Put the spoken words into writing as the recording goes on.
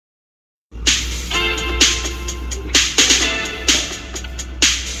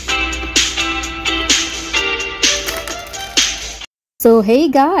So hey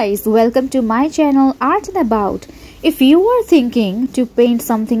guys, welcome to my channel Art and About. If you are thinking to paint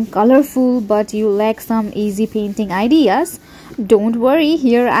something colorful but you lack some easy painting ideas, don't worry,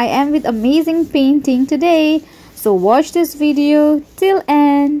 here I am with amazing painting today. So watch this video till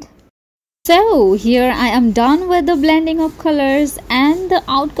end. So here I am done with the blending of colors and the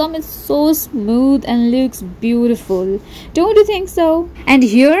outcome is so smooth and looks beautiful. Don't you think so? And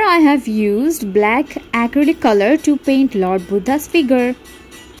here I have used black acrylic color to paint Lord Buddha's figure.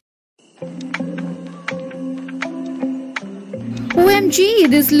 OMG,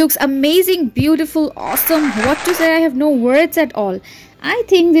 this looks amazing, beautiful, awesome. What to say, I have no words at all. I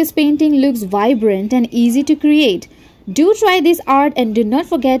think this painting looks vibrant and easy to create. Do try this art and do not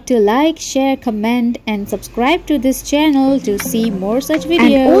forget to like, share, comment and subscribe to this channel to see more such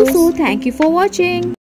videos. And also thank you for watching.